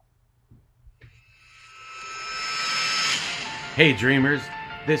Hey dreamers,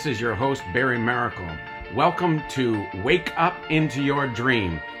 this is your host Barry Maracle. Welcome to Wake Up Into Your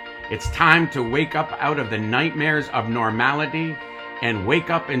Dream. It's time to wake up out of the nightmares of normality and wake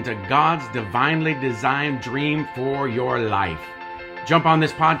up into God's divinely designed dream for your life. Jump on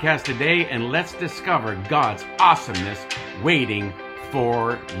this podcast today and let's discover God's awesomeness waiting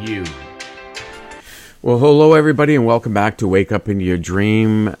for you. Well, hello everybody and welcome back to Wake Up Into Your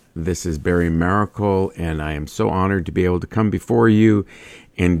Dream. This is Barry Maracle and I am so honored to be able to come before you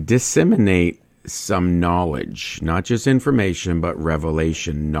and disseminate some knowledge, not just information, but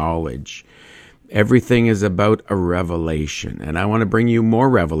revelation knowledge. Everything is about a revelation, and I want to bring you more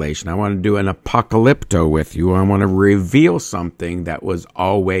revelation. I want to do an apocalypto with you. I want to reveal something that was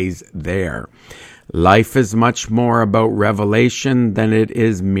always there. Life is much more about revelation than it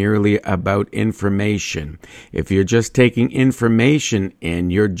is merely about information. If you're just taking information in,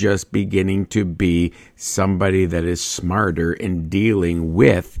 you're just beginning to be somebody that is smarter in dealing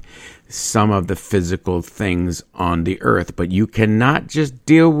with some of the physical things on the earth. But you cannot just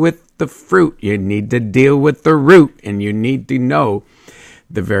deal with the fruit. You need to deal with the root, and you need to know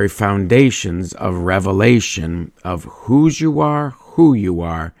the very foundations of revelation of whose you are, who you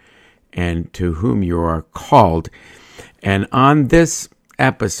are, and to whom you are called. And on this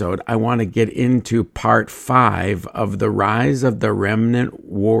episode, I want to get into part 5 of the rise of the remnant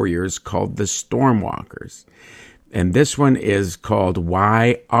warriors called the StormWalkers. And this one is called,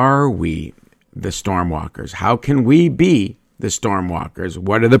 Why Are We the StormWalkers? How can we be the StormWalkers?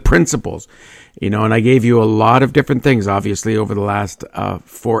 What are the principles? And I gave you a lot of different things, obviously, over the last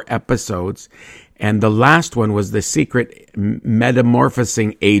 4 episodes. And the last one was the secret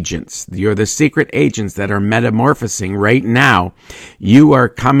metamorphosing agents. You're the secret agents that are metamorphosing right now. You are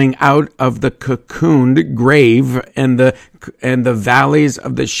coming out of the cocooned grave and the valleys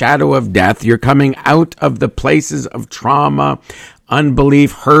of the shadow of death. You're coming out of the places of trauma,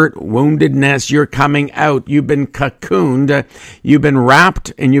 unbelief, hurt, woundedness. You're coming out. You've been cocooned. You've been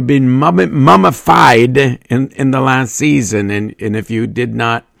wrapped and you've been mummified in the last season. And if you did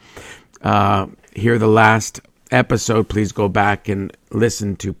not hear the last episode, please go back and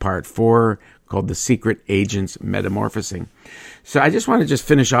listen to part 4 called The Secret Agents Metamorphosing. So I just want to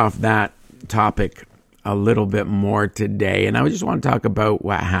finish off that topic a little bit more today. And I just want to talk about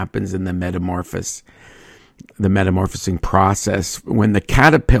what happens in the metamorphosing process when the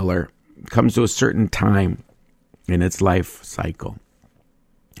caterpillar comes to a certain time in its life cycle.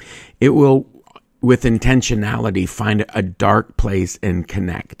 It will, with intentionality, find a dark place and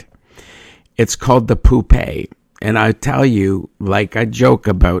connect. It's called the pupae. And I tell you, like I joke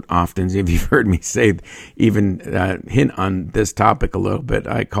about often, if you've heard me say, even hint on this topic a little bit,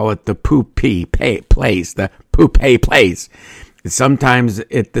 I call it the pupae place, the pupae place. Sometimes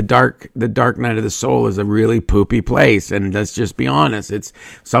the dark night of the soul is a really poopy place, and let's just be honest. It's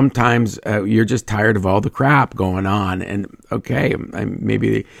sometimes you're just tired of all the crap going on, and okay,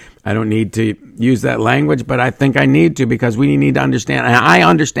 maybe I don't need to use that language, but I think I need to because we need to understand. And I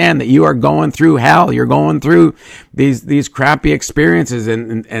understand that you are going through hell. You're going through these crappy experiences,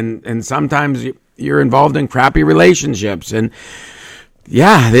 and sometimes you're involved in crappy relationships and.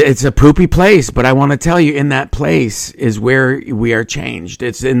 Yeah, it's a poopy place, but I want to tell you, in that place is where we are changed.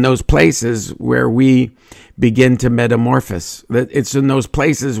 It's in those places where we begin to metamorphose. It's in those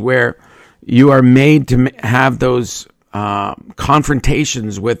places where you are made to have those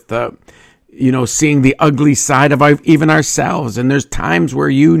confrontations with seeing the ugly side of even ourselves. And there's times where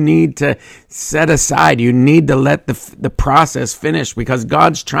you need to set aside. You need to let the process finish because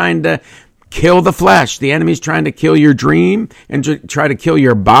God's trying to kill the flesh. The enemy's trying to kill your dream and try to kill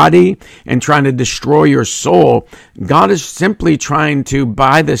your body and trying to destroy your soul. God is simply trying to,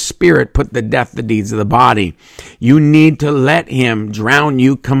 by the Spirit, put to death the deeds of the body. You need to let him drown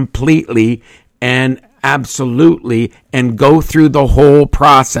you completely and absolutely and go through the whole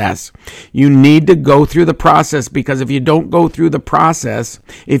process. You need to go through the process because if you don't go through the process,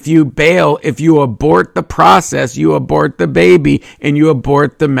 if you bail, if you abort the process, you abort the baby and you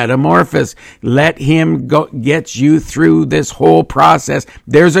abort the metamorphosis. Let him get you through this whole process.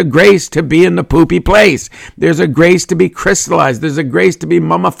 There's a grace to be in the poopy place. There's a grace to be crystallized. There's a grace to be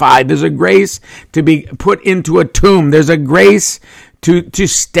mummified. There's a grace to be put into a tomb. There's a grace to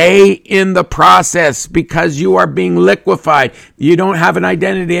stay in the process because you are being liquefied. You don't have an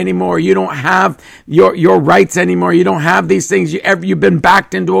identity anymore. You don't have your rights anymore. You don't have these things. You've been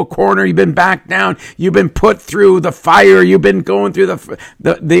backed into a corner. You've been backed down. You've been put through the fire. You've been going through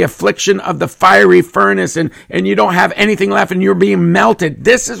the affliction of the fiery furnace and you don't have anything left and you're being melted.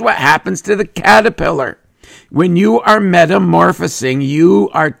 This is what happens to the caterpillar. When you are metamorphosing,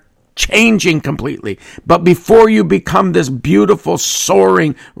 you are changing completely. But before you become this beautiful,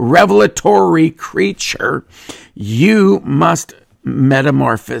 soaring, revelatory creature, you must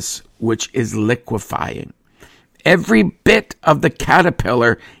metamorphose, which is liquefying. Every bit of the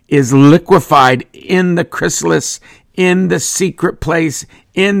caterpillar is liquefied in the chrysalis, in the secret place,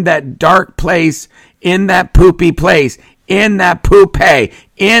 in that dark place, in that poopy place, in that pupae,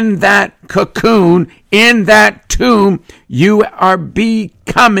 in that cocoon, in that tomb. You are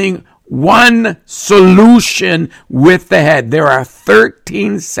becoming one solution with the head. There are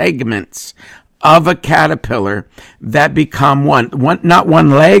 13 segments of a caterpillar that become one, not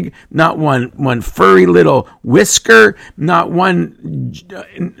one leg, not one furry little whisker, not one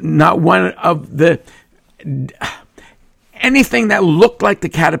of the, anything that looked like the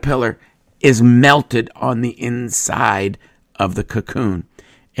caterpillar is melted on the inside of the cocoon.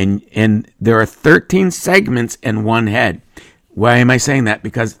 And there are 13 segments and one head. Why am I saying that?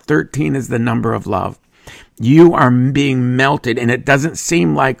 Because 13 is the number of love. You are being melted, and it doesn't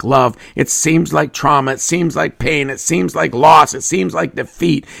seem like love. It seems like trauma. It seems like pain. It seems like loss. It seems like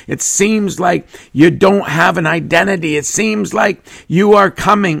defeat. It seems like you don't have an identity. It seems like you are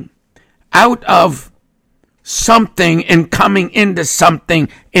coming out of something and coming into something,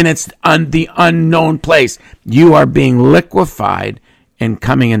 and it's the unknown place. You are being liquefied and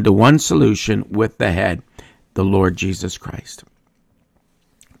coming into one solution with the head, the Lord Jesus Christ.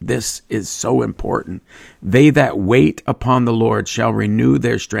 This is so important. They that wait upon the Lord shall renew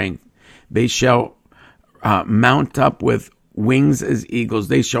their strength. They shall mount up with wings as eagles.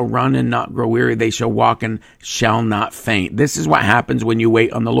 They shall run and not grow weary. They shall walk and shall not faint. This is what happens when you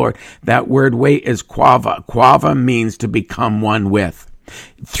wait on the Lord. That word wait is quava. Quava means to become one with.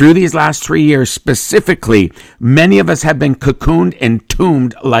 Through these last 3 years specifically, many of us have been cocooned and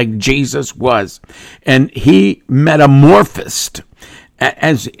tombed like Jesus was. And he metamorphosed.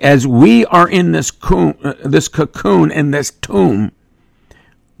 As we are in this cocoon in this tomb,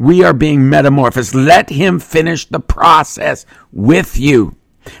 we are being metamorphosed. Let him finish the process with you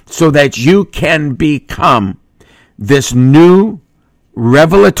so that you can become this new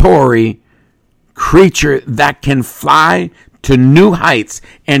revelatory creature that can fly to new heights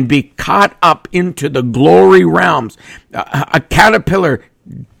and be caught up into the glory realms. A caterpillar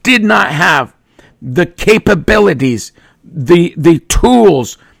did not have the capabilities, the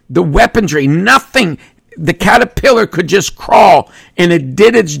tools, the weaponry, nothing. The caterpillar could just crawl, and it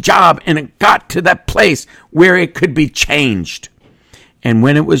did its job, and it got to that place where it could be changed. And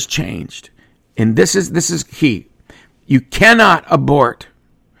when it was changed, and this is key, you cannot abort,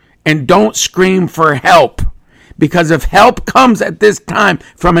 and don't scream for help. Because if help comes at this time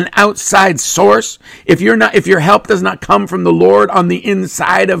from an outside source, if your help does not come from the Lord on the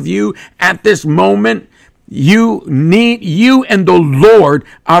inside of you at this moment, you and the Lord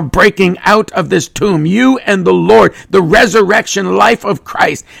are breaking out of this tomb. You and the Lord, the resurrection life of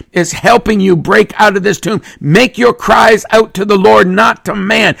Christ is helping you break out of this tomb. Make your cries out to the Lord, not to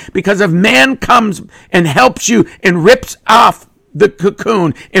man. Because if man comes and helps you and rips off the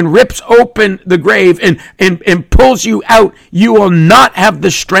cocoon and rips open the grave and pulls you out, you will not have the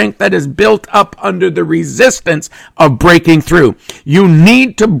strength that is built up under the resistance of breaking through. You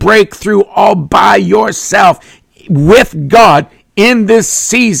need to break through all by yourself with God in this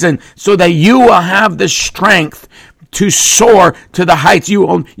season so that you will have the strength to soar to the heights.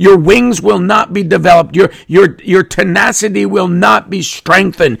 Your wings will not be developed. Your tenacity will not be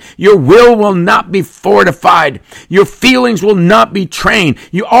strengthened. Your will not be fortified. Your feelings will not be trained.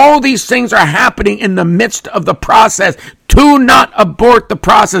 All these things are happening in the midst of the process. Do not abort the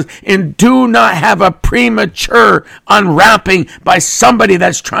process, and do not have a premature unwrapping by somebody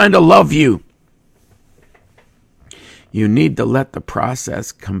that's trying to love you. You need to let the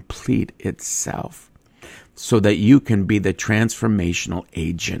process complete itself, so that you can be the transformational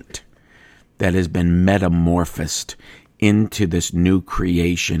agent that has been metamorphosed into this new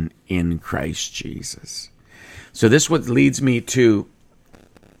creation in Christ Jesus. So this what leads me to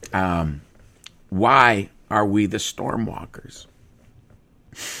why are we the StormWalkers?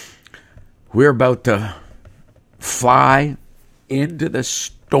 We're about to fly into the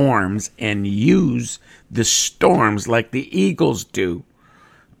storms and use the storms like the eagles do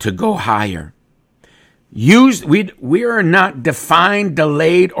to go higher. We are not defined,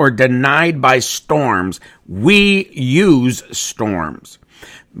 delayed, or denied by storms. We use storms.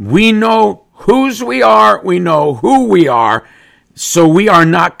 We know whose we are. We know who we are. So we are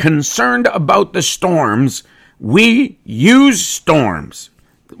not concerned about the storms. We use storms.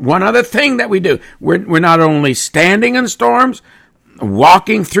 One other thing that we do, we're not only standing in storms,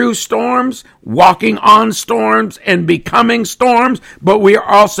 walking through storms, walking on storms, and becoming storms, but we are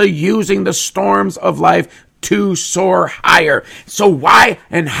also using the storms of life to soar higher. So why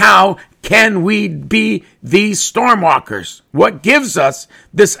and how can we be these stormwalkers? What gives us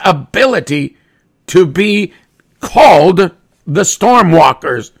this ability to be called the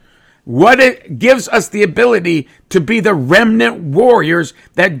stormwalkers? What it gives us the ability to be the remnant warriors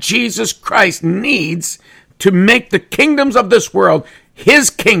that Jesus Christ needs to make the kingdoms of this world his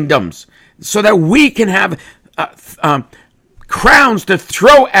kingdoms, so that we can have crowns to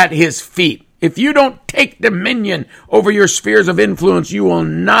throw at his feet. If you don't take dominion over your spheres of influence, you will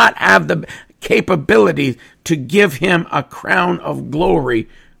not have the capability to give him a crown of glory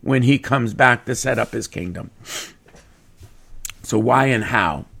when he comes back to set up his kingdom. So why and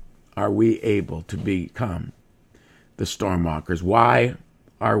how are we able to become the stormwalkers? Why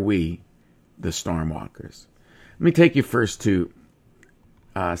are we the stormwalkers? Let me take you first to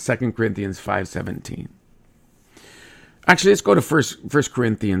 2 Corinthians 5:17. Actually, let's go to 1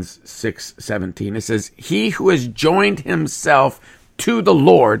 Corinthians 6:17. It says, he who has joined himself to the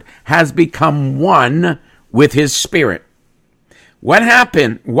Lord has become one with his spirit. What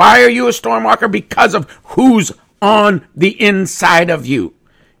happened? Why are you a stormwalker? Because of who's on the inside of you.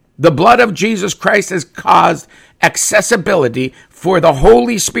 The blood of Jesus Christ has caused accessibility for the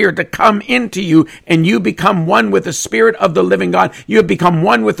Holy Spirit to come into you, and you become one with the Spirit of the living God. You have become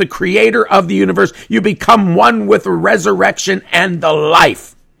one with the Creator of the universe. You become one with the resurrection and the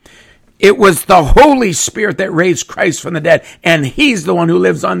life. It was the Holy Spirit that raised Christ from the dead, and he's the one who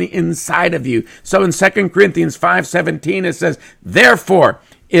lives on the inside of you. So in 2 Corinthians 5:17, it says, therefore,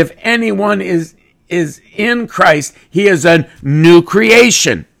 if anyone is in Christ, he is a new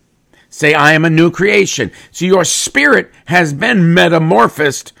creation. Say, I am a new creation. So your spirit has been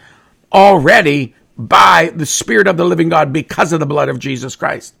metamorphosed already by the Spirit of the living God because of the blood of Jesus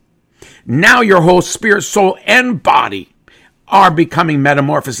Christ. Now your whole spirit, soul, and body are becoming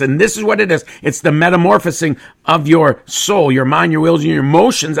metamorphosed. And this is what it is. It's the metamorphosing of your soul, your mind, your wills, and your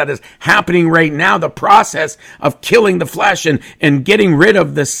emotions that is happening right now. The process of killing the flesh and getting rid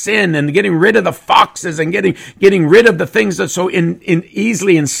of the sin and getting rid of the foxes and getting rid of the things that so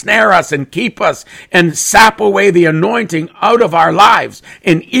easily ensnare us and keep us and sap away the anointing out of our lives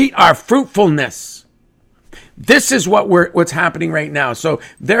and eat our fruitfulness. This is what's happening right now. So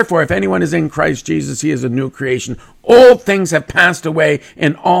therefore, if anyone is in Christ Jesus, he is a new creation. Old things have passed away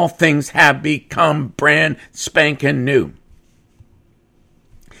and all things have become brand spanking new.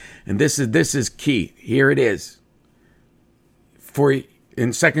 And this is key. Here it is. For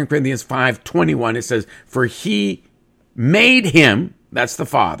in 2 Corinthians 5:21, it says, for he made him, that's the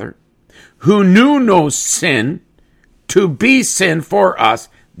Father, who knew no sin, to be sin for us,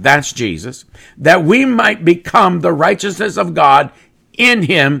 that's Jesus, that we might become the righteousness of God in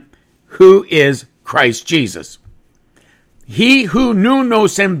him who is Christ Jesus. He who knew no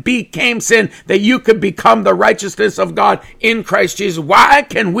sin became sin, that you could become the righteousness of God in Christ Jesus. Why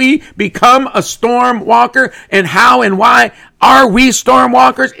can we become a storm walker? And how and why are we storm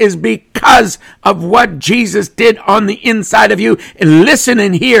walkers? Is because of what Jesus did on the inside of you. And listen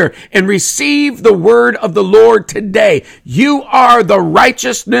and hear and receive the word of the Lord today. You are the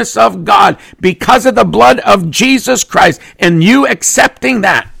righteousness of God because of the blood of Jesus Christ, and you accepting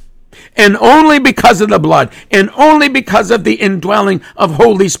that. And only because of the blood, and only because of the indwelling of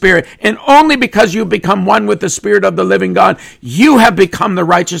Holy Spirit, and only because you become one with the Spirit of the living God, you have become the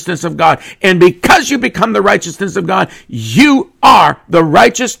righteousness of God. And because you become the righteousness of God, you are the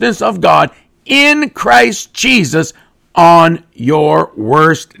righteousness of God in Christ Jesus on your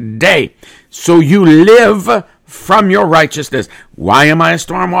worst day. So you live from your righteousness. Why am I a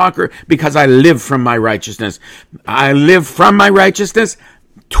storm walker? Because I live from my righteousness. I live from my righteousness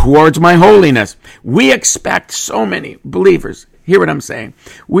towards my holiness. We expect so many believers, hear what I'm saying,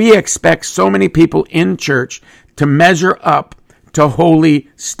 we expect so many people in church to measure up to holy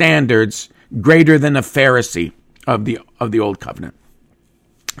standards greater than a Pharisee of the old covenant.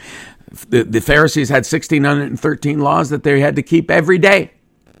 The Pharisees had 1,613 laws that they had to keep every day.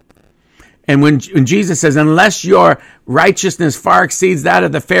 And when Jesus says, unless your righteousness far exceeds that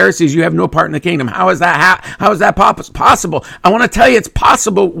of the Pharisees, you have no part in the kingdom. How is that possible? I want to tell you it's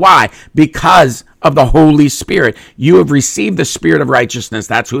possible. Why? Because of the Holy Spirit. You have received the Spirit of righteousness.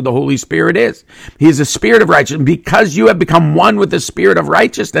 That's who the Holy Spirit is. He is the Spirit of righteousness. Because you have become one with the Spirit of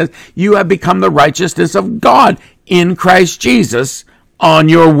righteousness, you have become the righteousness of God in Christ Jesus on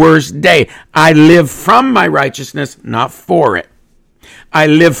your worst day. I live from my righteousness, not for it. I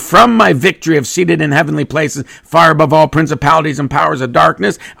live from my victory of seated in heavenly places, far above all principalities and powers of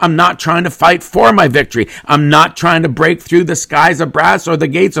darkness. I'm not trying to fight for my victory. I'm not trying to break through the skies of brass or the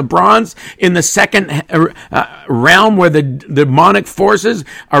gates of bronze in the second realm where the demonic forces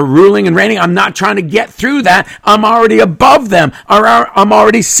are ruling and reigning. I'm not trying to get through that. I'm already above them. I'm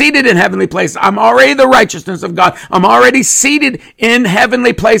already seated in heavenly places. I'm already the righteousness of God. I'm already seated in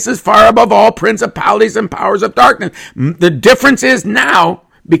heavenly places, far above all principalities and powers of darkness. The difference is now,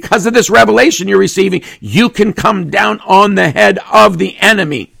 because of this revelation you're receiving, you can come down on the head of the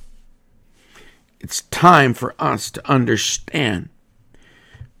enemy. It's time for us to understand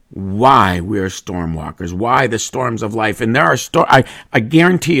why we are storm walkers, why the storms of life. And there are I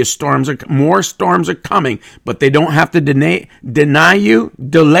guarantee you more storms are coming, but they don't have to deny you,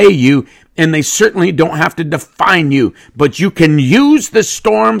 delay you, and they certainly don't have to define you. But you can use the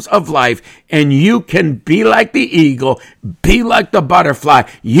storms of life, and you can be like the eagle, be like the butterfly,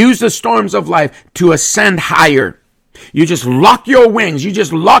 use the storms of life to ascend higher. You just lock your wings. You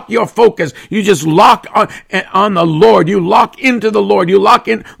just lock your focus. You just lock on the Lord. You lock into the Lord. You lock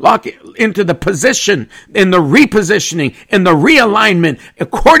into the position and the repositioning and the realignment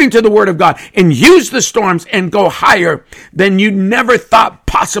according to the Word of God, and use the storms and go higher than you never thought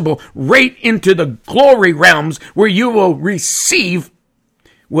possible, right into the glory realms where you will receive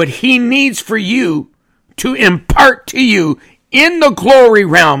what He needs for you to impart to you in the glory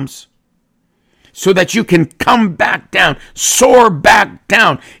realms, so that you can come back down, soar back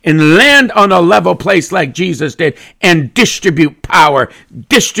down, and land on a level place like Jesus did, and distribute power,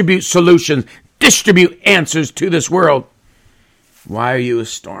 distribute solutions, distribute answers to this world. Why are you a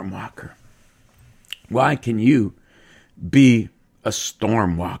storm walker? Why can you be a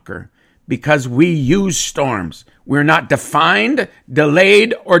storm walker? Because we use storms. We're not defined,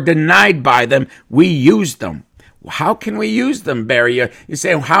 delayed, or denied by them. We use them. How can we use them, Barry? You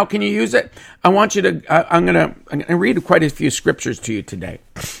say, how can you use it? I want you to, I'm going to read quite a few scriptures to you today.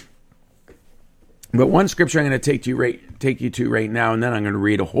 But one scripture I'm going to take you to right now, and then I'm going to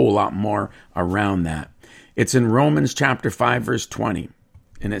read a whole lot more around that. It's in Romans chapter 5, verse 20.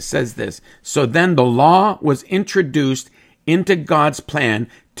 And it says this: so then the law was introduced into God's plan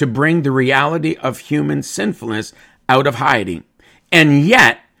to bring the reality of human sinfulness out of hiding. And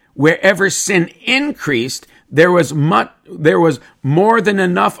yet, wherever sin increased, there was more than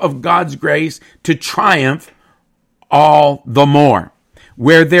enough of God's grace to triumph all the more.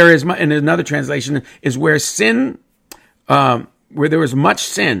 Where there is, in another translation, is where sin, where there was much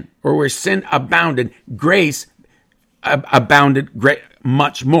sin, or where sin abounded, grace abounded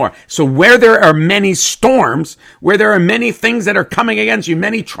much more. So where there are many storms, where there are many things that are coming against you,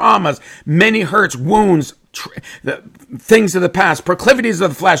 many traumas, many hurts, wounds, things of the past, proclivities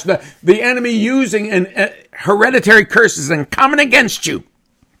of the flesh, the enemy using hereditary curses and coming against you.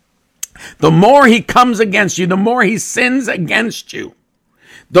 The more he comes against you, the more he sins against you,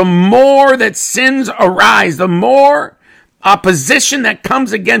 the more that sins arise, the more opposition that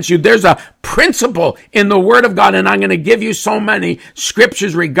comes against you. There's a principle in the Word of God, and I'm going to give you so many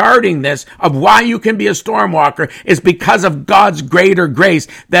scriptures regarding this, of why you can be a storm walker, is because of God's greater grace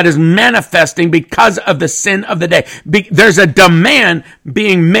that is manifesting because of the sin of the day. There's a demand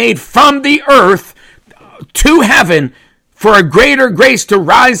being made from the earth to heaven for a greater grace to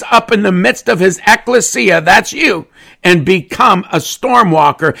rise up in the midst of His ecclesia, that's you, and become a storm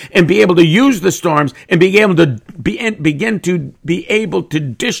walker, and be able to use the storms, and be able to begin to be able to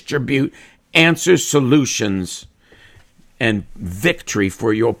distribute answers, solutions, and victory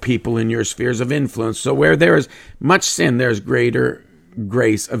for your people in your spheres of influence. So where there is much sin, there's greater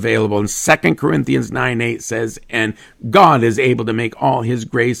grace available. And 2 Corinthians 9:8 says, and God is able to make all His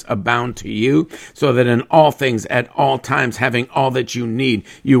grace abound to you, so that in all things, at all times, having all that you need,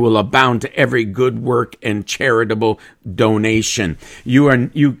 you will abound to every good work and charitable donation.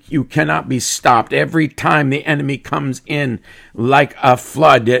 You cannot be stopped. Every time the enemy comes in like a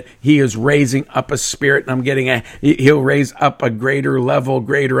flood, he is raising up a spirit, and he'll raise up a greater level,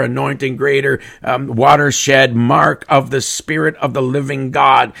 greater anointing, greater watershed mark of the Spirit of the living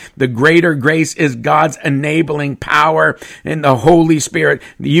God. The greater grace is God's enabling power in the Holy Spirit.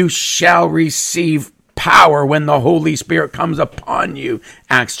 You shall receive power when the Holy Spirit comes upon you.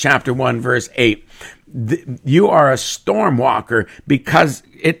 Acts chapter 1, verse 8. You are a storm walker because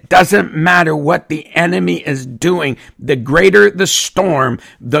it doesn't matter what the enemy is doing. The greater the storm,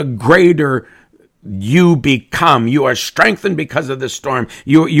 the greater you become. You are strengthened because of the storm.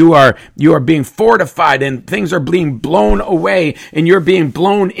 You are being fortified, and things are being blown away, and you're being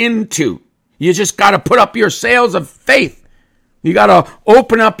blown into. You just got to put up your sails of faith. You got to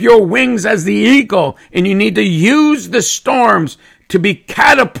open up your wings as the eagle, and you need to use the storms to be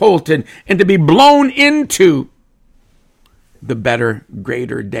catapulted and to be blown into the better,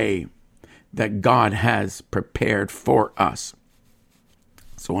 greater day that God has prepared for us.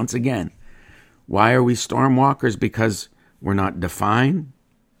 So once again, why are we stormwalkers? Because we're not defined,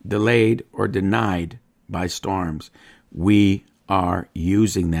 delayed, or denied by storms. We are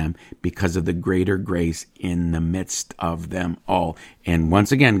using them because of the greater grace in the midst of them all. And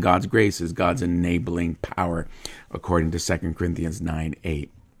once again, God's grace is God's enabling power, according to 2 Corinthians 9:8.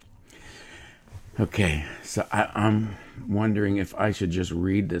 Okay, so I'm wondering if I should just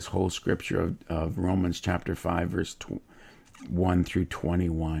read this whole scripture of Romans chapter 5, verse 1 through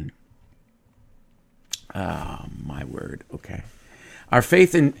 21. Oh, my word. Okay. Our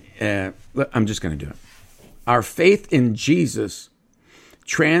faith in, I'm just going to do it. Our faith in Jesus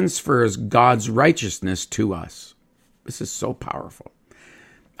transfers God's righteousness to us. This is so powerful.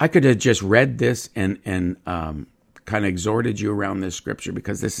 I could have just read this and kind of exhorted you around this scripture,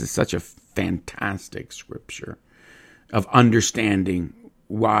 because this is such a fantastic scripture of understanding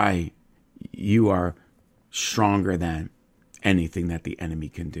why you are stronger than anything that the enemy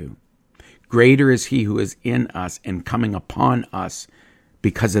can do. Greater is he who is in us and coming upon us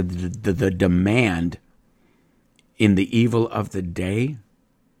because of the demand in the evil of the day.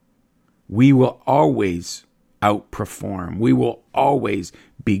 We will always outperform. We will always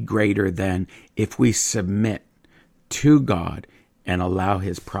be greater than if we submit to God and allow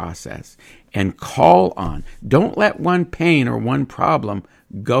his process and call on. Don't let one pain or one problem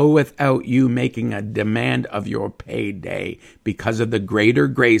go without you making a demand of your payday because of the greater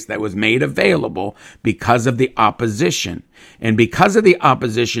grace that was made available because of the opposition. And because of the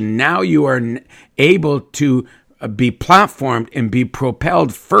opposition, now you are able to be platformed and be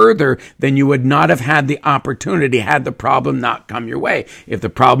propelled further than you would not have had the opportunity had the problem not come your way. If the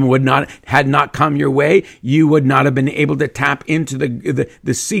problem had not come your way, you would not have been able to tap into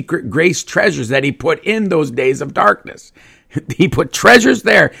the secret grace treasures that he put in those days of darkness. He put treasures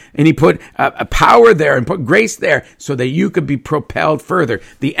there, and he put a power there, and put grace there so that you could be propelled further.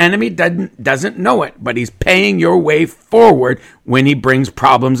 The enemy doesn't know it, but he's paying your way forward when he brings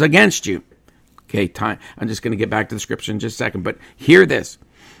problems against you. Okay, time. I'm just going to get back to the scripture in just a second, but hear this.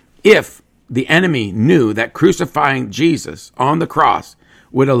 If the enemy knew that crucifying Jesus on the cross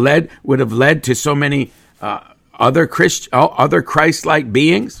would have led to so many other Christ-like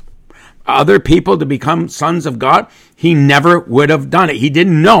beings, other people to become sons of God, he never would have done it. He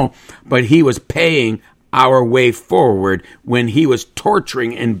didn't know, but he was paying our way forward when he was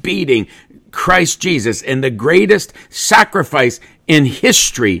torturing and beating Christ Jesus. And the greatest sacrifice in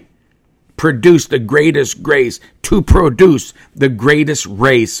history produced the greatest grace to produce the greatest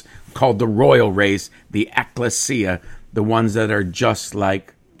race called the royal race, the ecclesia, the ones that are just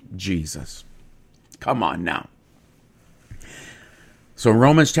like Jesus. Come on now. So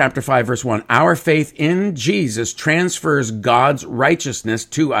Romans chapter 5, verse 1, our faith in Jesus transfers God's righteousness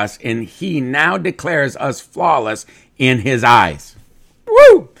to us, and he now declares us flawless in his eyes.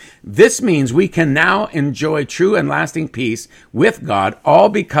 Woo! This means we can now enjoy true and lasting peace with God, all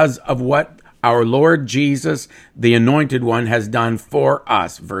because of what our Lord Jesus, the Anointed One, has done for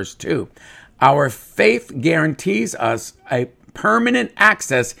us. Verse 2, our faith guarantees us a permanent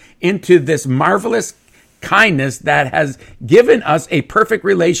access into this marvelous kindness that has given us a perfect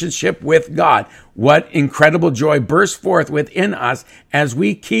relationship with God. What incredible joy bursts forth within us as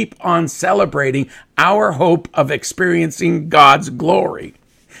we keep on celebrating our hope of experiencing God's glory.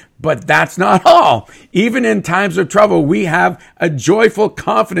 But that's not all. Even in times of trouble, we have a joyful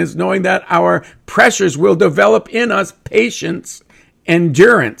confidence knowing that our pressures will develop in us patience,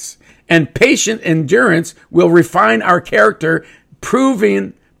 endurance. And patient endurance will refine our character.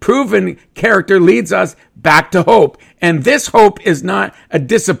 Proven character leads us back to hope. And this hope is not a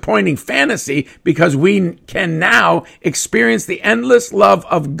disappointing fantasy, because we can now experience the endless love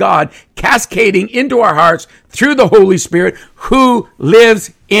of God cascading into our hearts through the Holy Spirit who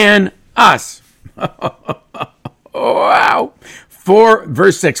lives in us. Wow.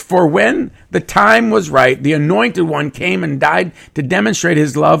 Verse 6, for when the time was right, the Anointed One came and died to demonstrate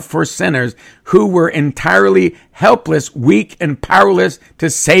his love for sinners who were entirely helpless, weak, and powerless to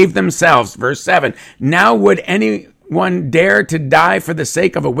save themselves. Verse 7, now would anyone dare to die for the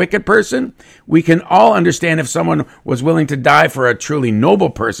sake of a wicked person? We can all understand if someone was willing to die for a truly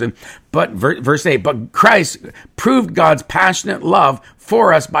noble person. But verse 8, but Christ proved God's passionate love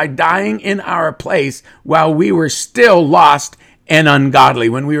for us by dying in our place while we were still lost and ungodly.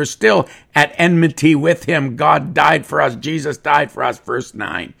 When we were still at enmity with him, God died for us. Jesus died for us, verse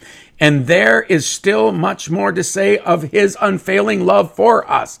 9. And there is still much more to say of his unfailing love for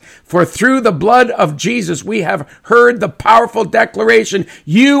us. For through the blood of Jesus, we have heard the powerful declaration,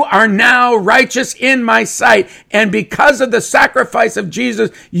 you are now righteous in my sight. And because of the sacrifice of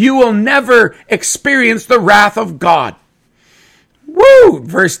Jesus, you will never experience the wrath of God. Woo!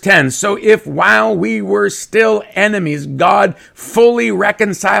 Verse 10, so if while we were still enemies, God fully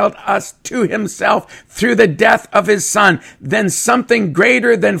reconciled us to himself through the death of his son, then something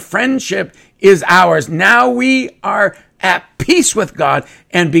greater than friendship is ours. Now we are at peace with God,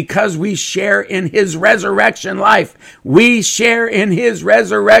 and because we share in his resurrection life, we share in his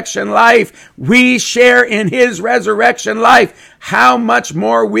resurrection life, we share in his resurrection life, how much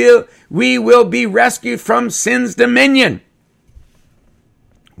more we will be rescued from sin's dominion.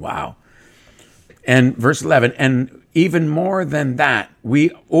 Wow. And verse 11, and even more than that,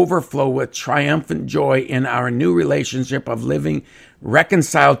 we overflow with triumphant joy in our new relationship of living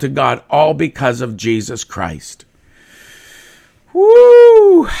reconciled to God, all because of Jesus Christ.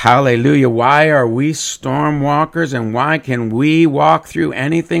 Woo! Hallelujah. Why are we stormwalkers, and why can we walk through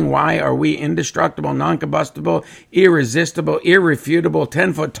anything? Why are we indestructible, non-combustible, irresistible, irrefutable,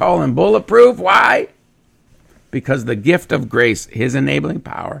 10 foot tall, and bulletproof? Why? Because the gift of grace, his enabling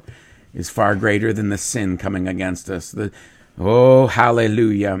power, is far greater than the sin coming against us. Oh,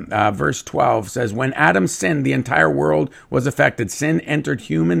 hallelujah. Verse 12 says, when Adam sinned, the entire world was affected. Sin entered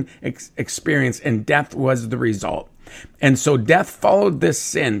human experience, and death was the result. And so death followed this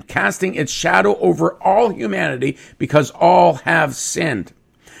sin, casting its shadow over all humanity because all have sinned.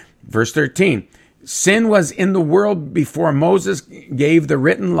 Verse 13. Sin was in the world before Moses gave the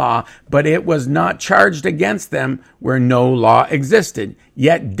written law, but it was not charged against them where no law existed.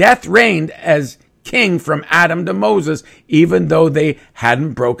 Yet death reigned as king from Adam to Moses, even though they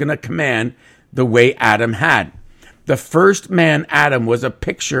hadn't broken a command the way Adam had. The first man, Adam, was a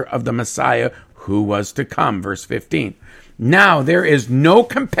picture of the Messiah who was to come. Verse 15. Now there is no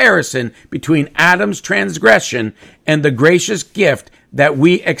comparison between Adam's transgression and the gracious gift that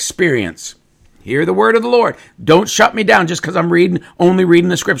we experience. Hear the word of the Lord. Don't shut me down just because I'm only reading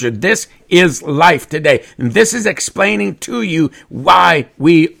the scripture. This is life today. And this is explaining to you why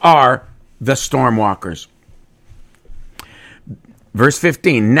we are the stormwalkers. Verse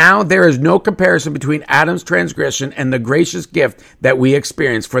 15, now there is no comparison between Adam's transgression and the gracious gift that we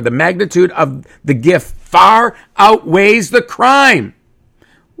experience, for the magnitude of the gift far outweighs the crime.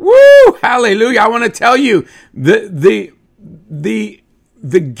 Woo! Hallelujah. I want to tell you, the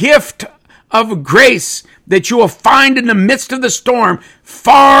gift of grace that you will find in the midst of the storm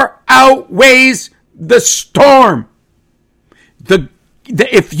far outweighs the storm.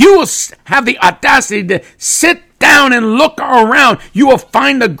 If you will have the audacity to sit down and look around, you will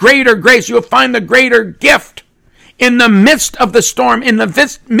find the greater grace. You will find the greater gift in the midst of the storm, in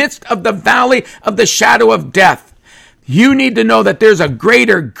the midst of the valley of the shadow of death. You need to know that there's a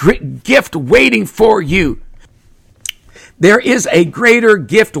greater gift waiting for you. There is a greater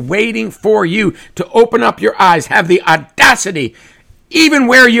gift waiting for you to open up your eyes, have the audacity, even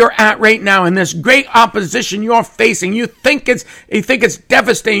where you're at right now in this great opposition you're facing. You think it's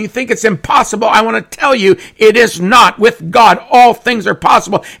devastating. You think it's impossible. I want to tell you, it is not. With God, all things are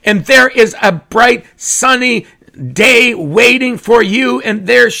possible. And there is a bright, sunny day waiting for you, and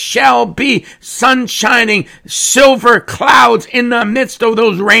there shall be sun shining, silver clouds in the midst of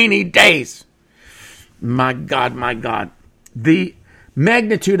those rainy days. My God, my God. The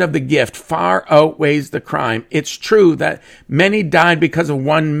magnitude of the gift far outweighs the crime. It's true that many died because of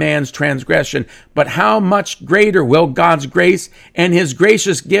one man's transgression, but how much greater will God's grace and his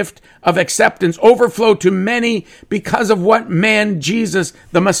gracious gift of acceptance overflow to many because of what man Jesus,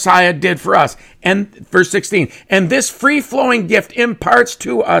 the Messiah, did for us. And verse 16, and this free-flowing gift imparts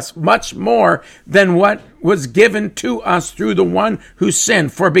to us much more than what was given to us through the one who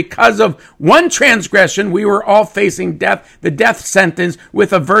sinned. For because of one transgression, we were all facing death, the death sentence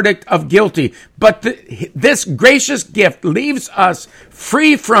with a verdict of guilty. But this gracious gift leaves us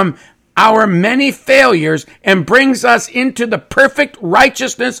free from our many failures and brings us into the perfect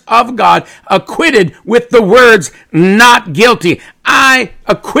righteousness of God, acquitted with the words, not guilty. I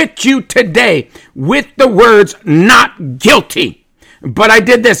acquit you today with the words, not guilty. But I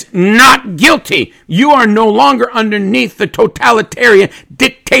did this, not guilty. You are no longer underneath the totalitarian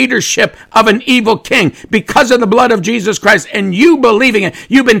dictatorship of an evil king because of the blood of Jesus Christ and you believing it.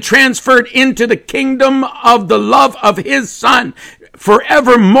 You've been transferred into the kingdom of the love of his son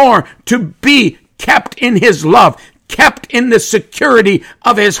forevermore, to be kept in his love, kept in the security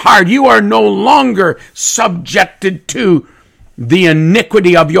of his heart. You are no longer subjected to the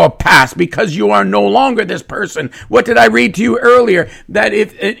iniquity of your past, because you are no longer this person. What did I read to you earlier? That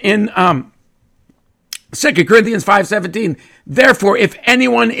if in 2 Corinthians 5:17, therefore, if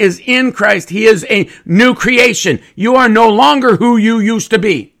anyone is in Christ, he is a new creation. You are no longer who you used to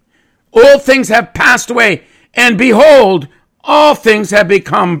be. All things have passed away, and behold, all things have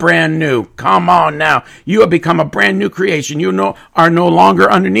become brand new. Come on now. You have become a brand new creation. You are no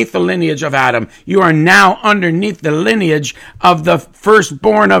longer underneath the lineage of Adam. You are now underneath the lineage of the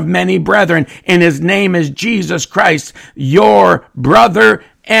firstborn of many brethren, and his name is Jesus Christ, your brother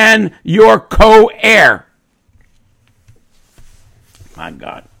and your co-heir. My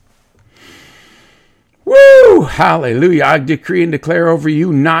God. Woo! Hallelujah. I decree and declare over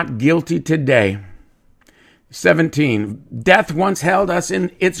you not guilty today. 17, death once held us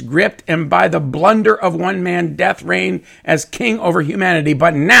in its grip, and by the blunder of one man, death reigned as king over humanity.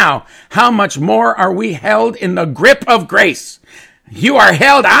 But now, how much more are we held in the grip of grace? You are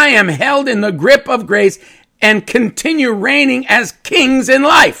held, I am held in the grip of grace, and continue reigning as kings in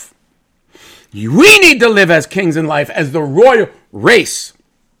life. We need to live as kings in life, as the royal race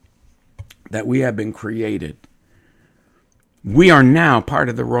that we have been created. We are now part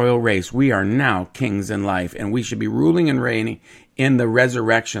of the royal race. We are now kings in life, and we should be ruling and reigning in the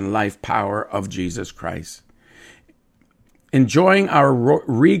resurrection life power of Jesus Christ. Enjoying our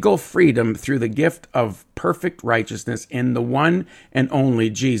regal freedom through the gift of perfect righteousness in the one and only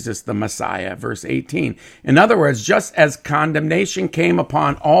Jesus, the Messiah. Verse 18. In other words, just as condemnation came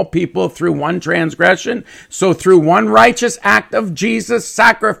upon all people through one transgression, so through one righteous act of Jesus'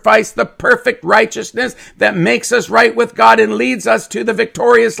 sacrifice, the perfect righteousness that makes us right with God and leads us to the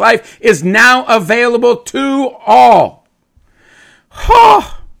victorious life is now available to all. Whoa!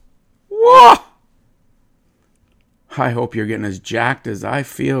 I hope you're getting as jacked as I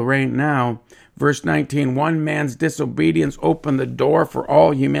feel right now. Verse 19, one man's disobedience opened the door for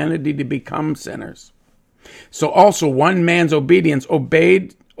all humanity to become sinners. So also one man's obedience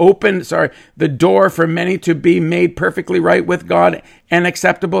opened the door for many to be made perfectly right with God and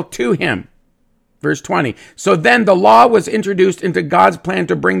acceptable to him. Verse 20, so then the law was introduced into God's plan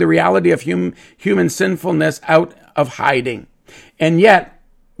to bring the reality of human sinfulness out of hiding. And yet,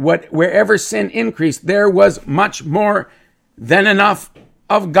 wherever sin increased, there was much more than enough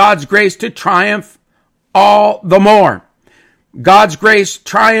of God's grace to triumph all the more. God's grace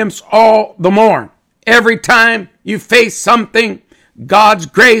triumphs all the more. Every time you face something, God's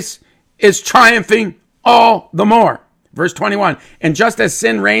grace is triumphing all the more. Verse 21, and just as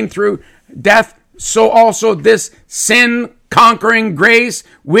sin reigned through death, so also this sin-conquering grace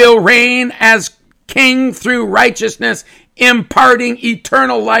will reign as king through righteousness, imparting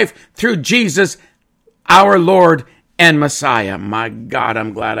eternal life through Jesus, our Lord and Messiah. My God,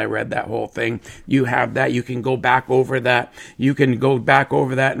 I'm glad I read that whole thing. You have that. You can go back over that. You can go back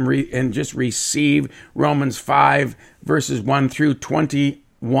over that and just receive Romans 5, verses 1 through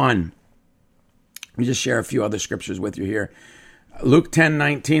 21. Let me just share a few other scriptures with you here. Luke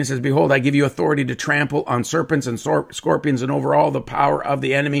 10:19 says, behold, I give you authority to trample on serpents and scorpions and over all the power of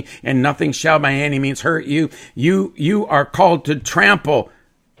the enemy, and nothing shall by any means hurt you. You are called to trample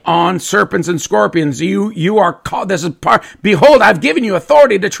on serpents and scorpions. You are called, this is part, behold, I've given you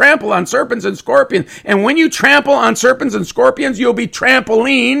authority to trample on serpents and scorpions. And when you trample on serpents and scorpions, you'll be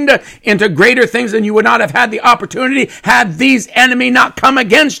trampolined into greater things than you would not have had the opportunity had these enemy not come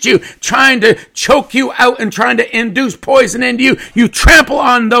against you, trying to choke you out and trying to induce poison into you. You trample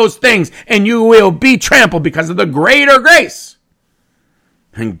on those things and you will be trampled because of the greater grace.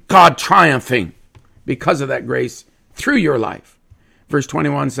 And God triumphing because of that grace through your life. Verse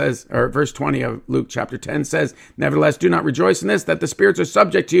 21 says, or verse 20 of Luke chapter 10 says, nevertheless, do not rejoice in this, that the spirits are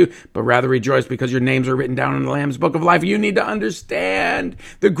subject to you, but rather rejoice because your names are written down in the Lamb's book of life. You need to understand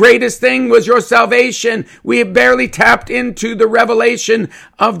the greatest thing was your salvation. We have barely tapped into the revelation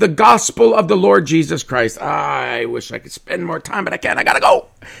of the gospel of the Lord Jesus Christ. I wish I could spend more time, but I can't. I gotta go.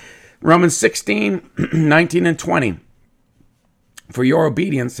 Romans 16, 19 and 20. For your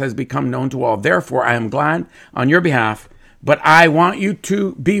obedience has become known to all. Therefore, I am glad on your behalf, but I want you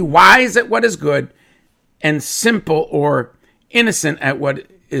to be wise at what is good and simple or innocent at what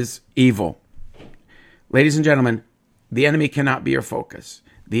is evil. Ladies and gentlemen, the enemy cannot be your focus.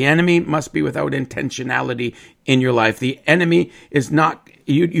 The enemy must be without intentionality in your life. The enemy is not,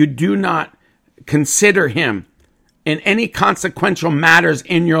 you do not consider him in any consequential matters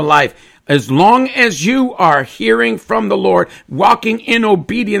in your life. As long as you are hearing from the Lord, walking in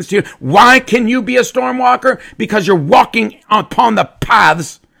obedience to you. Why can you be a storm walker? Because you're walking upon the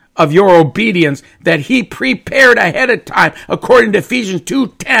paths of your obedience that he prepared ahead of time, according to Ephesians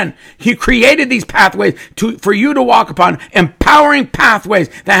 2:10. He created these pathways for you to walk upon, empowering pathways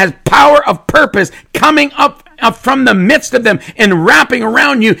that has power of purpose coming up from the midst of them and wrapping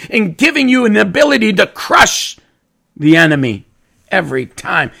around you and giving you an ability to crush the enemy every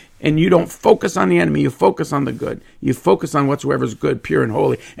time. And you don't focus on the enemy, you focus on the good. You focus on whatsoever is good, pure, and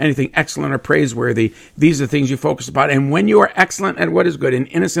holy, anything excellent or praiseworthy. These are things you focus upon. And when you are excellent at what is good and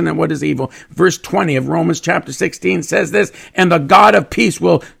innocent at what is evil, verse 20 of Romans chapter 16 says this, and the God of peace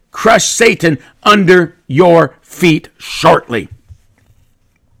will crush Satan under your feet shortly.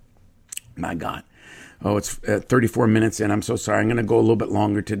 My God. Oh, it's 34 minutes in. I'm so sorry. I'm going to go a little bit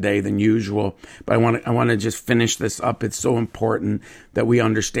longer today than usual, but I want to just finish this up. It's so important that we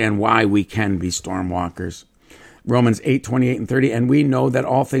understand why we can be stormwalkers. Romans 8:28 and 30, and we know that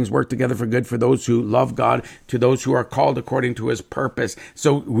all things work together for good for those who love God, to those who are called according to his purpose.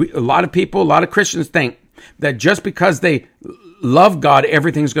 So a lot of Christians think that just because they love God,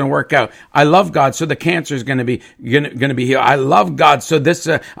 everything's going to work out. I love God, so the cancer is going to be healed. I love God, so this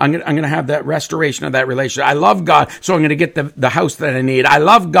I'm going to have that restoration of that relationship. I love God, so I'm going to get the house that I need. I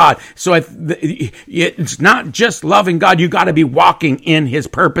love God, so it's not just loving God. You got to be walking in his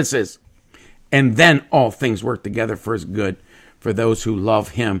purposes, and then all things work together for his good for those who love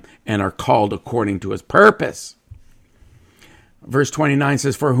him and are called according to his purpose. Verse 29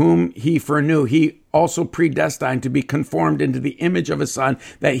 says, for whom he foreknew, he also predestined to be conformed into the image of his Son,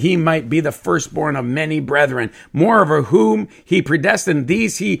 that he might be the firstborn of many brethren. Moreover, whom he predestined,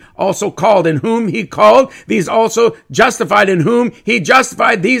 these he also called. And whom he called, these also justified. And whom he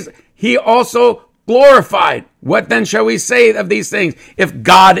justified, these he also glorified. What then shall we say of these things? If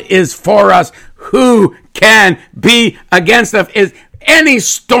God is for us, who can be against us? Is any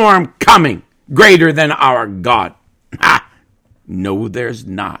storm coming greater than our God? Ha! No, there's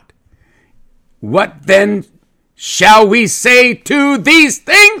not. What then shall we say to these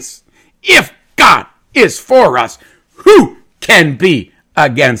things? If God is for us, who can be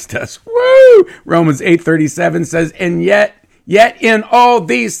against us? Woo! Romans 8:37 says, and yet in all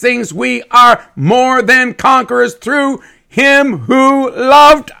these things we are more than conquerors through him who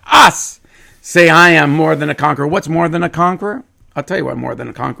loved us. Say, I am more than a conqueror. What's more than a conqueror? I'll tell you what more than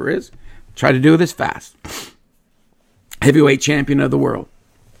a conqueror is. Try to do this fast. Heavyweight champion of the world.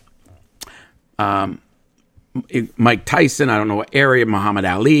 Mike Tyson, I don't know what area, Muhammad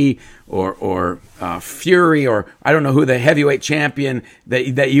Ali or Fury, or I don't know who the heavyweight champion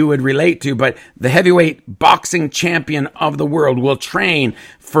that you would relate to, but the heavyweight boxing champion of the world will train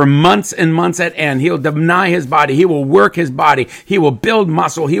for months and months at end. He'll deny his body. He will work his body. He will build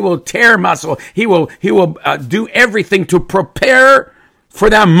muscle. He will tear muscle. He will do everything to prepare for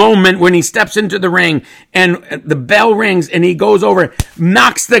that moment when he steps into the ring and the bell rings and he goes over,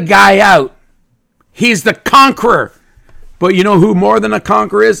 knocks the guy out. He's the conqueror. But you know who more than a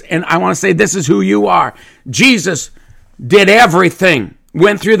conqueror is? And I want to say this is who you are. Jesus did everything.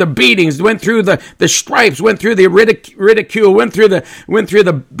 Went through the beatings, went through the stripes, went through the ridicule, went through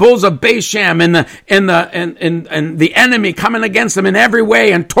the bulls of Bashan and the enemy coming against him in every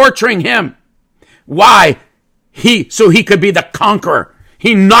way and torturing him. Why? So he could be the conqueror.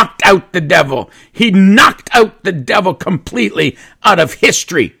 He knocked out the devil. He knocked out the devil completely out of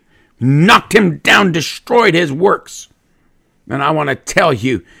history. Knocked him down, destroyed his works. And I want to tell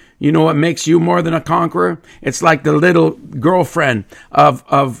you, you know what makes you more than a conqueror? It's like the little girlfriend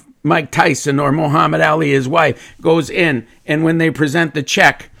of Mike Tyson or Muhammad Ali, his wife, goes in, and when they present the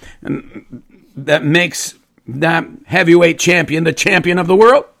check that makes that heavyweight champion the champion of the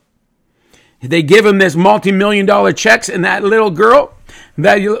world, they give him this multi-million-dollar checks, and that little girl,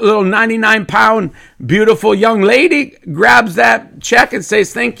 that little 99-pound beautiful young lady, grabs that check and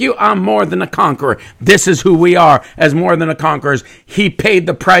says, thank you, I'm more than a conqueror. This is who we are as more than a conquerors. He paid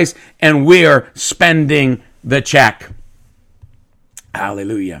the price, and we're spending the check.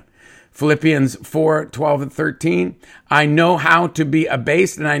 Hallelujah. Philippians 4:12 and 13. I know how to be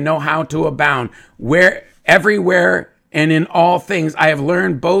abased, and I know how to abound. Everywhere and in all things I have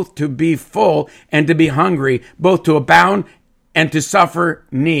learned both to be full and to be hungry, both to abound and to suffer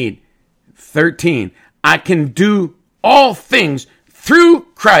need. 13. I can do all things through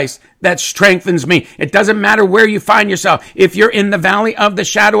Christ that strengthens me. It doesn't matter where you find yourself. If you're in the valley of the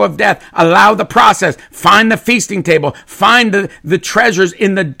shadow of death, allow the process. Find the feasting table. Find the treasures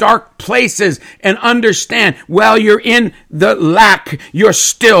in the dark places and understand while you're in the lack, you're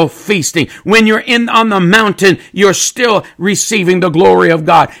still feasting. When you're on the mountain, you're still receiving the glory of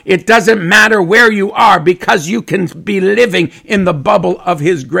God. It doesn't matter where you are because you can be living in the bubble of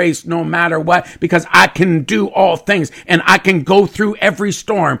his grace no matter what, because I can do all things and I can go through every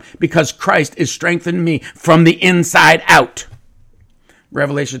storm because Christ is strengthening me from the inside out.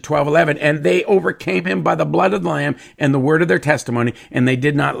 Revelation 12:11, and they overcame him by the blood of the Lamb and the word of their testimony, and they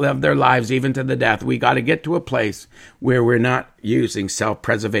did not live their lives even to the death. We got to get to a place where we're not using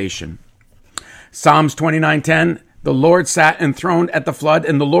self-preservation. Psalms 29:10, the Lord sat enthroned at the flood,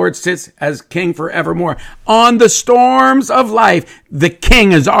 and the Lord sits as king forevermore. On the storms of life, the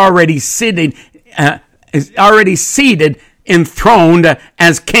king is already seated, enthroned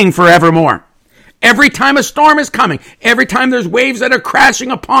as king forevermore. Every time a storm is coming, every time there's waves that are crashing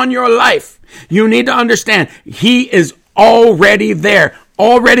upon your life, you need to understand he is already there,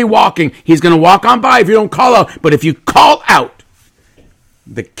 already walking. He's going to walk on by if you don't call out. But if you call out,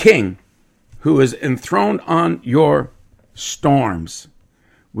 the king who is enthroned on your storms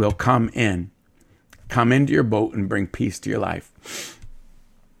will come into your boat and bring peace to your life.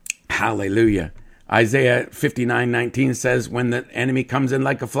 Hallelujah. Isaiah 59:19 says, when the enemy comes in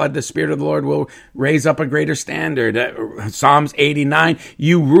like a flood, the Spirit of the Lord will raise up a greater standard. Psalms 89,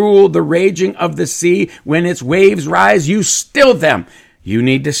 you rule the raging of the sea. When its waves rise, you still them. You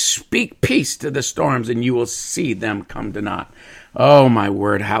need to speak peace to the storms and you will see them come to naught. Oh, my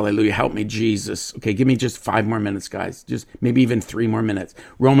word. Hallelujah. Help me, Jesus. Okay, give me just 5 more minutes, guys. Just maybe even 3 more minutes.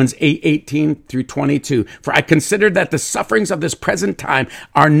 Romans 8:18 through 22. For I consider that the sufferings of this present time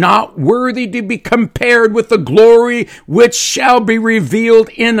are not worthy to be compared with the glory which shall be revealed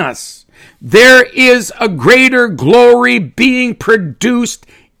in us. There is a greater glory being produced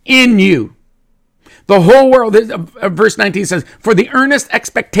in you. The whole world, verse 19 says, for the earnest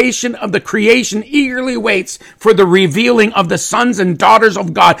expectation of the creation eagerly waits for the revealing of the sons and daughters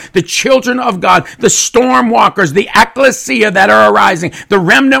of God, the children of God, the StormWalkers, the ecclesia that are arising, the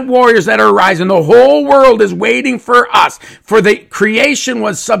remnant warriors that are arising. The whole world is waiting for us. For the creation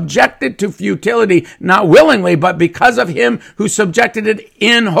was subjected to futility, not willingly, but because of him who subjected it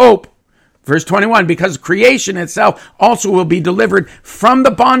in hope. Verse 21, because creation itself also will be delivered from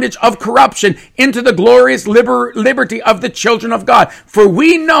the bondage of corruption into the glorious liberty of the children of God. For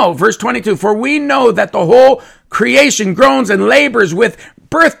we know, verse 22, for we know that the whole creation groans and labors with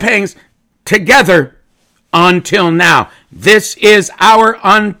birth pangs together until now. This is our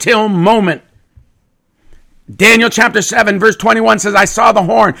until moment. Daniel chapter 7 verse 21 says, I saw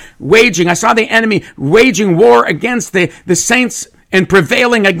the enemy waging war against the saints and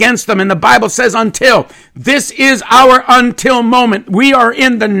prevailing against them. And the Bible says until. This is our until moment. We are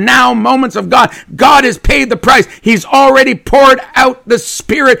in the now moments of God. God has paid the price. He's already poured out the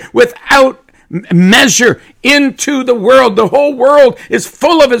Spirit without measure into the world. The whole world is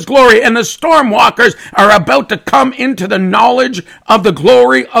full of his glory, and the StormWalkers are about to come into the knowledge of the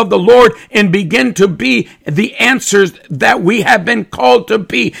glory of the Lord and begin to be the answers that we have been called to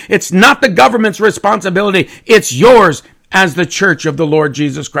be. It's not the government's responsibility. It's yours as the church of the Lord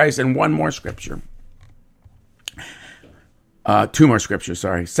Jesus Christ. And one more scripture. 2 more scriptures,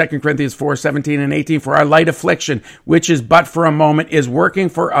 sorry. 2 Corinthians 4:17 and 18. For our light affliction, which is but for a moment, is working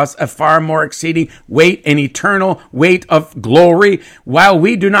for us a far more exceeding weight and eternal weight of glory, while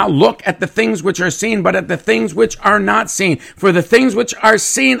we do not look at the things which are seen, but at the things which are not seen. For the things which are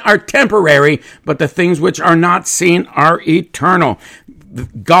seen are temporary, but the things which are not seen are eternal.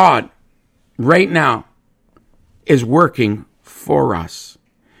 God, right now, is working for us.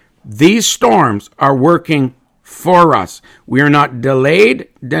 These storms are working for us. We are not delayed,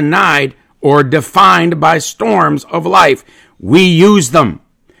 denied, or defined by storms of life. We use them,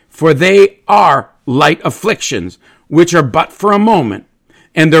 for they are light afflictions, which are but for a moment,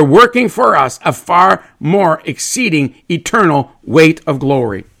 and they're working for us a far more exceeding eternal weight of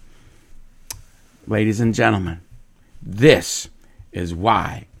glory. Ladies and gentlemen, this is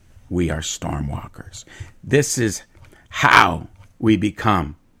why we are StormWalkers. This is how we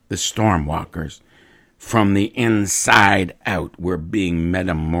become the StormWalkers. From the inside out, we're being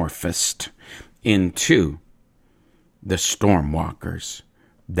metamorphosed into the StormWalkers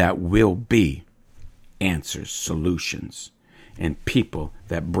that will be answers, solutions, and people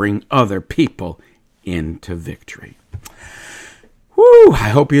that bring other people into victory. Woo! I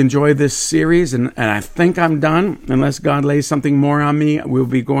hope you enjoyed this series, and I think I'm done. Unless God lays something more on me, we'll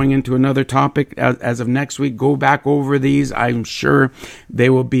be going into another topic as of next week. Go back over these. I'm sure they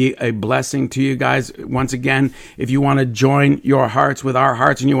will be a blessing to you guys. Once again, if you want to join your hearts with our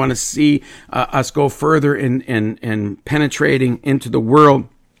hearts and you want to see us go further in penetrating into the world,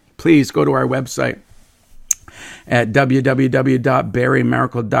 please go to our website at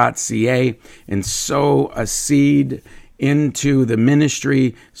www.barrymaracle.ca and sow a seed into the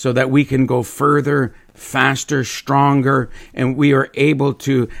ministry so that we can go further, faster, stronger, and we are able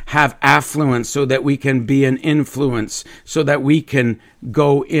to have affluence so that we can be an influence, so that we can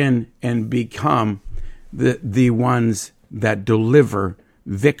go in and become the ones that deliver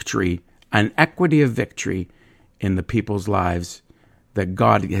victory, an equity of victory in the people's lives that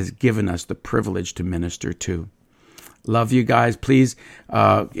God has given us the privilege to minister to. Love you guys. Please,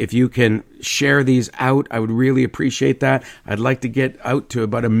 if you can share these out, I would really appreciate that. I'd like to get out to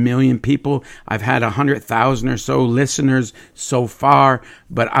about 1 million people. I've had 100,000 or so listeners so far,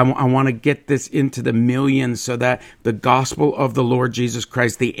 but I want to get this into the millions so that the gospel of the Lord Jesus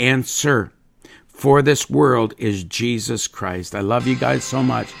Christ, the answer for this world, is Jesus Christ. I love you guys so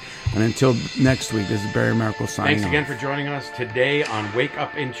much. And until next week, this is Barry Maracle signing off. Thanks again for joining us today on Wake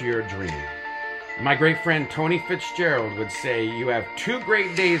Up Into Your Dream. My great friend Tony Fitzgerald would say you have 2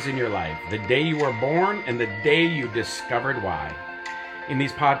 great days in your life: the day you were born and the day you discovered why. In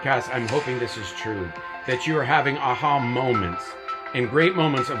these podcasts, I'm hoping this is true, that you are having aha moments and great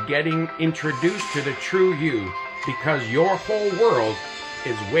moments of getting introduced to the true you, because your whole world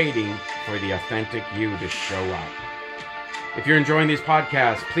is waiting for the authentic you to show up. If you're enjoying these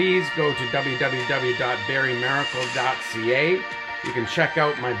podcasts, please go to www.barrymaracle.ca. You can check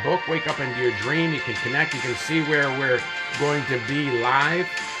out my book, Wake Up Into Your Dream. You can connect. You can see where we're going to be live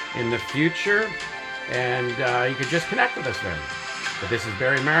in the future. And you can just connect with us there. But this is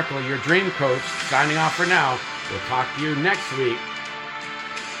Barry Maracle, your dream coach, signing off for now. We'll talk to you next week.